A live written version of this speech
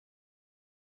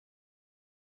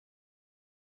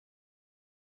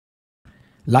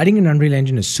Lighting in Unreal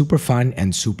Engine is super fun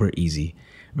and super easy.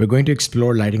 We're going to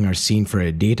explore lighting our scene for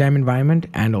a daytime environment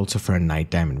and also for a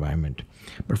nighttime environment.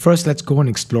 But first, let's go and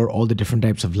explore all the different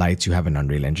types of lights you have in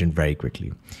Unreal Engine very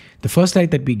quickly. The first light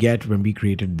that we get when we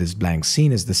created this blank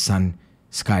scene is the sun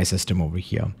sky system over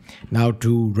here. Now,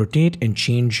 to rotate and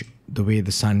change the way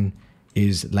the sun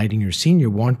is lighting your scene,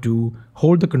 you want to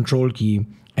hold the control key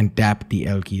and tap the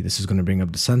L key. This is going to bring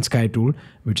up the sun sky tool,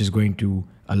 which is going to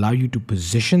allow you to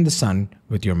position the sun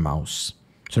with your mouse.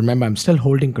 So remember, I'm still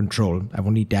holding control. I've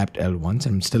only tapped L once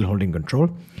and I'm still holding control.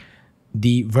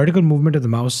 The vertical movement of the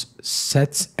mouse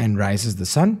sets and rises the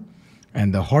sun,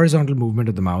 and the horizontal movement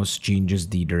of the mouse changes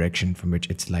the direction from which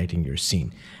it's lighting your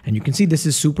scene. And you can see this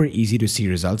is super easy to see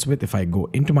results with. If I go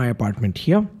into my apartment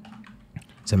here,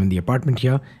 so I'm in the apartment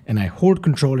here, and I hold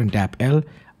control and tap L,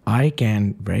 I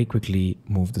can very quickly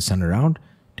move the sun around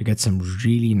to get some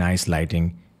really nice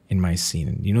lighting in my scene.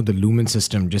 And you know, the lumen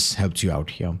system just helps you out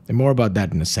here. And more about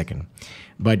that in a second.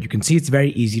 But you can see it's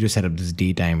very easy to set up this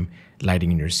daytime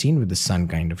lighting in your scene with the sun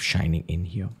kind of shining in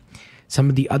here. Some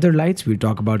of the other lights, we'll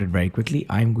talk about it very quickly.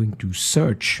 I'm going to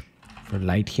search for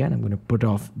light here, and I'm going to put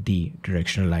off the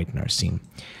directional light in our scene.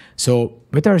 So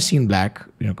with our scene black,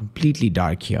 completely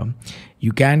dark here,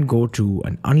 you can go to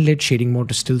an unlit shading mode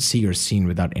to still see your scene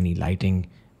without any lighting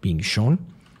being shown.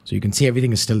 So you can see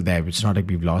everything is still there. It's not like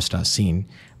we've lost our scene.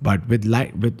 But with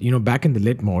light, back in the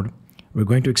lit mode, we're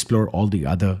going to explore all the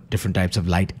other different types of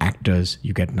light actors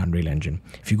you get in Unreal Engine.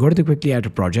 If you go to the quickly add to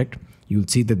project, you'll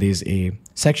see that there's a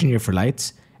section here for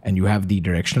lights, and you have the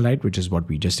directional light, which is what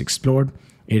we just explored.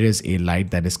 It is a light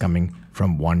that is coming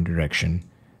from one direction,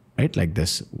 right? Like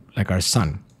this, like our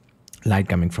sun, light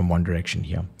coming from one direction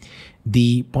here.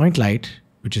 The point light,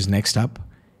 which is next up,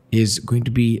 is going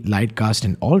to be light cast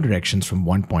in all directions from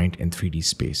one point in 3D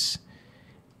space.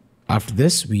 After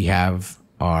this, we have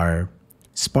our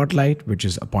spotlight, which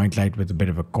is a point light with a bit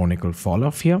of a conical fall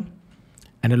off here.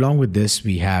 And along with this,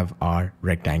 we have our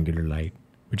rectangular light,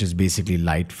 which is basically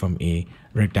light from a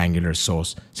rectangular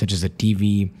source, such as a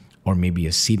TV or maybe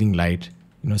a ceiling light,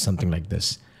 something like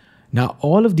this. Now,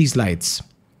 all of these lights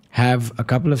have a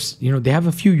couple of, they have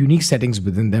a few unique settings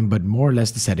within them, but more or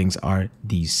less the settings are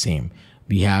the same.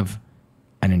 We have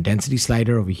an intensity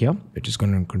slider over here, which is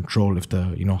going to control if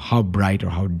how bright or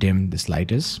how dim this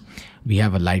light is. We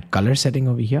have a light color setting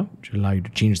over here, which will allow you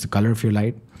to change the color of your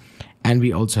light. And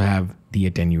we also have the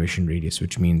attenuation radius,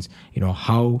 which means,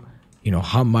 how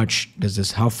much does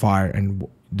this, how far and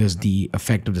does the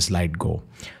effect of this light go?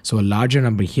 So a larger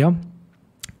number here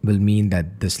will mean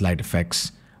that this light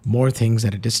affects more things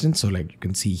at a distance. So like you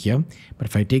can see here, but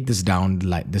if I take this down,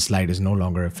 this light is no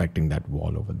longer affecting that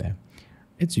wall over there.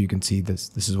 So you can see this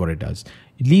is what it does.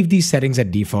 You leave these settings at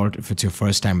default if it's your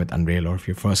first time with Unreal or if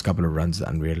your first couple of runs with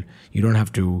Unreal. You don't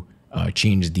have to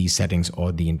change these settings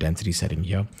or the intensity setting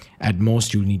here. At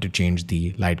most, you'll need to change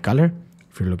the light color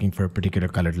if you're looking for a particular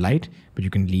colored light, but you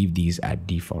can leave these at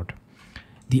default.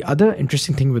 The other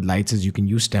interesting thing with lights is you can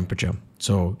use temperature.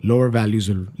 So lower values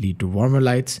will lead to warmer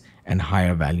lights and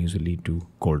higher values will lead to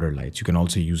colder lights. You can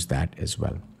also use that as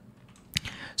well.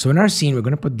 So in our scene, we're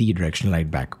going to put the directional light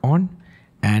back on.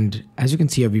 And as you can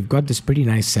see here, we've got this pretty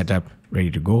nice setup ready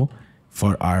to go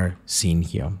for our scene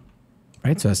here,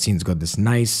 right? So our scene's got this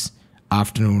nice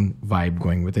afternoon vibe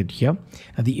going with it here.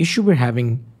 Now the issue we're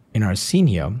having in our scene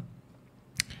here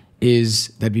is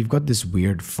that we've got this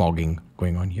weird fogging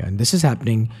going on here. And this is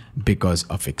happening because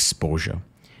of exposure.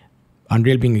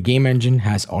 Unreal, being a game engine,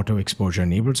 has auto exposure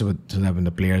enabled so that when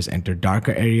the players enter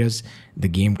darker areas, the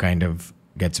game kind of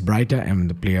gets brighter, and when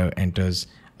the player enters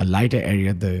a lighter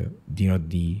area,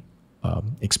 the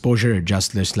exposure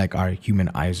adjusts just like our human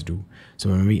eyes do. So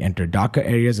when we enter darker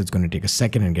areas, it's going to take a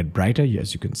second and get brighter,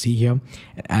 as you can see here.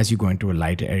 And as you go into a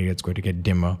lighter area, it's going to get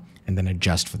dimmer and then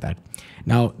adjust for that.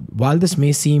 Now, while this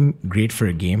may seem great for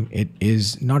a game, it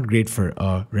is not great for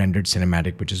a rendered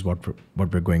cinematic, which is what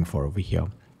we're going for over here.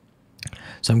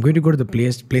 So I'm going to go to the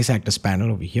place actors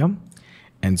panel over here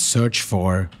and search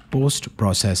for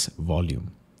post-process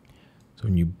volume. So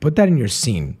when you put that in your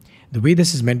scene, the way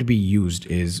this is meant to be used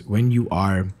is when you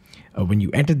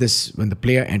enter this, when the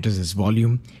player enters this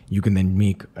volume, you can then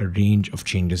make a range of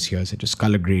changes here, such as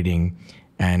color grading,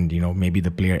 and maybe the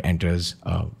player enters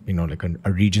like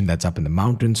a region that's up in the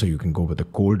mountains, so you can go with a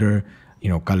colder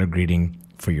color grading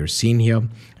for your scene here. And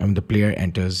when the player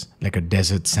enters like a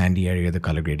desert sandy area, the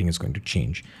color grading is going to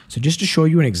change. So just to show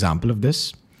you an example of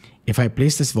this, if I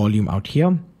place this volume out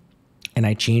here and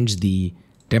I change the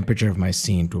temperature of my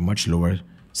scene to a much lower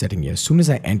setting here, as soon as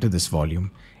I enter this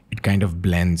volume, it kind of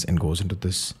blends and goes into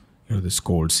this this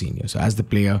cold scene here. So as the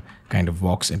player kind of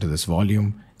walks into this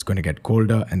volume, it's going to get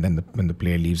colder, and then when the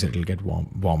player leaves, it'll get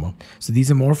warmer. So these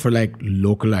are more for like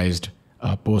localized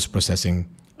post-processing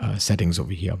settings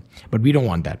over here. But we don't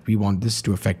want that. We want this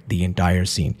to affect the entire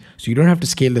scene. So you don't have to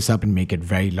scale this up and make it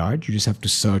very large. You just have to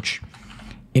search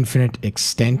infinite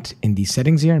extent in these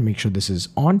settings here and make sure this is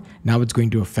on. Now it's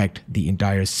going to affect the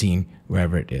entire scene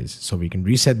wherever it is. So we can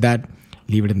reset that,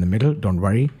 leave it in the middle. Don't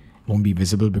worry, it won't be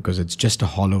visible because it's just a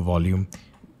hollow volume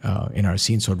in our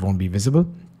scene, so it won't be visible.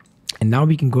 And now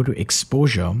we can go to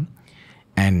exposure,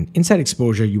 and inside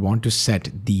exposure, you want to set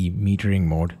the metering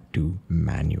mode to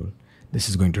manual. This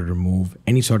is going to remove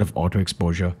any sort of auto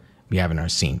exposure we have in our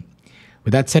scene.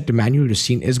 With that set to manual, the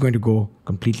scene is going to go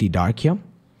completely dark here.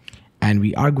 And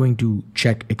we are going to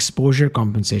check exposure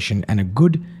compensation, and a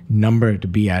good number to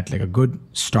be at, like a good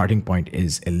starting point,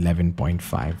 is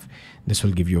 11.5. This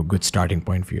will give you a good starting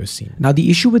point for your scene. Now,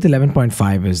 the issue with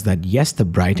 11.5 is that yes, the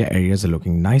brighter areas are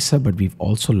looking nicer, but we've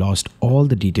also lost all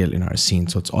the detail in our scene.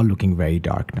 So it's all looking very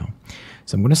dark now.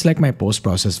 So I'm going to select my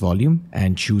post-process volume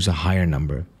and choose a higher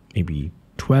number, maybe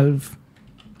 12,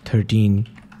 13,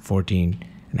 14,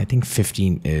 and I think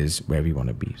 15 is where we want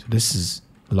to be. So this is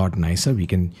a lot nicer. We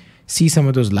can see some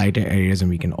of those lighter areas, and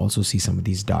we can also see some of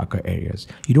these darker areas.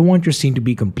 You don't want your scene to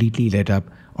be completely lit up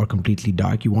or completely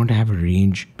dark. You want to have a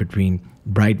range between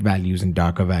bright values and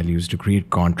darker values to create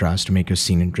contrast, to make your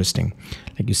scene interesting.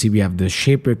 Like you see, we have the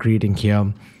shape we're creating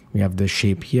here. We have the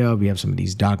shape here. We have some of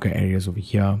these darker areas over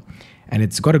here. And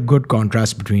it's got a good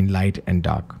contrast between light and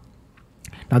dark.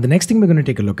 Now, the next thing we're going to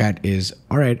take a look at is,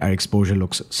 all right, our exposure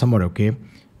looks somewhat okay.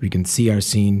 We can see our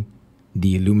scene.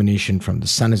 The illumination from the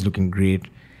sun is looking great.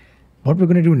 What we're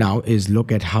going to do now is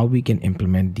look at how we can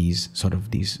implement these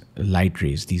light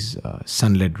rays, these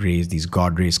sunlit rays, these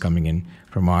God rays coming in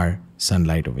from our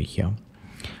sunlight over here.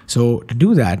 So to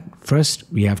do that, first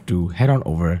we have to head on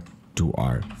over to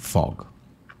our fog.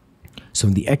 So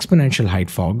in the exponential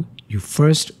height fog, you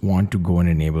first want to go and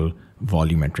enable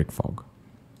volumetric fog.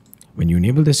 When you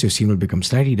enable this, your scene will become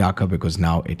slightly darker because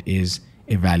now it is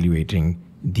evaluating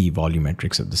the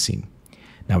volumetrics of the scene.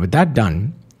 Now with that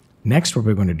done, next, what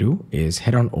we're going to do is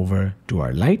head on over to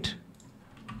our light.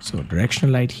 So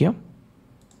directional light here.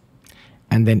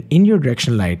 And then in your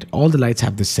directional light, all the lights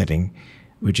have this setting,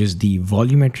 which is the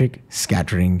volumetric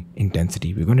scattering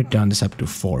intensity. We're going to turn this up to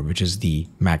 4, which is the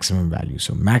maximum value.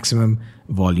 So maximum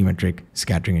volumetric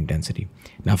scattering intensity.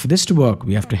 Now for this to work,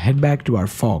 we have to head back to our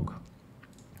fog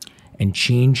and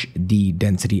change the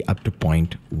density up to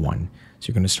 0.1. So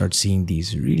you're going to start seeing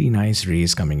these really nice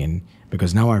rays coming in,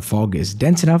 because now our fog is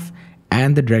dense enough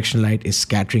and the directional light is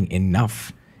scattering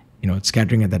enough. It's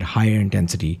scattering at that higher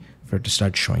intensity for it to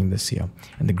start showing this here.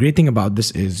 And the great thing about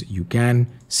this is you can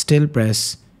still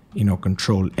press,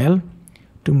 Control L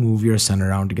to move your sun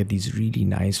around to get these really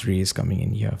nice rays coming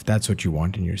in here, if that's what you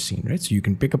want in your scene, right? So you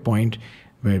can pick a point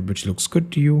which looks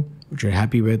good to you, which you're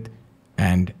happy with,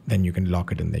 and then you can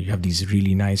lock it in there. You have these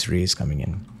really nice rays coming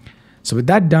in. So with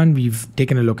that done, we've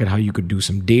taken a look at how you could do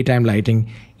some daytime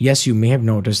lighting. Yes, you may have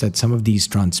noticed that some of these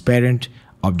transparent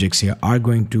objects here are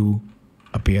going to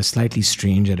appear slightly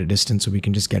strange at a distance, so we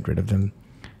can just get rid of them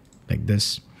like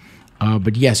this.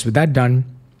 But yes, with that done,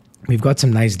 we've got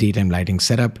some nice daytime lighting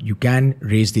set up. You can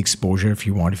raise the exposure if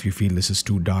you want, if you feel this is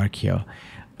too dark here.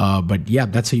 But yeah,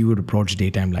 that's how you would approach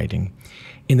daytime lighting.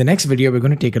 In the next video, we're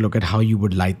going to take a look at how you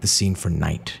would light the scene for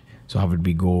night. So how would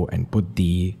we go and put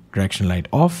the directional light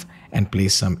off and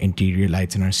place some interior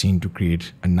lights in our scene to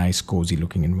create a nice cozy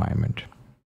looking environment.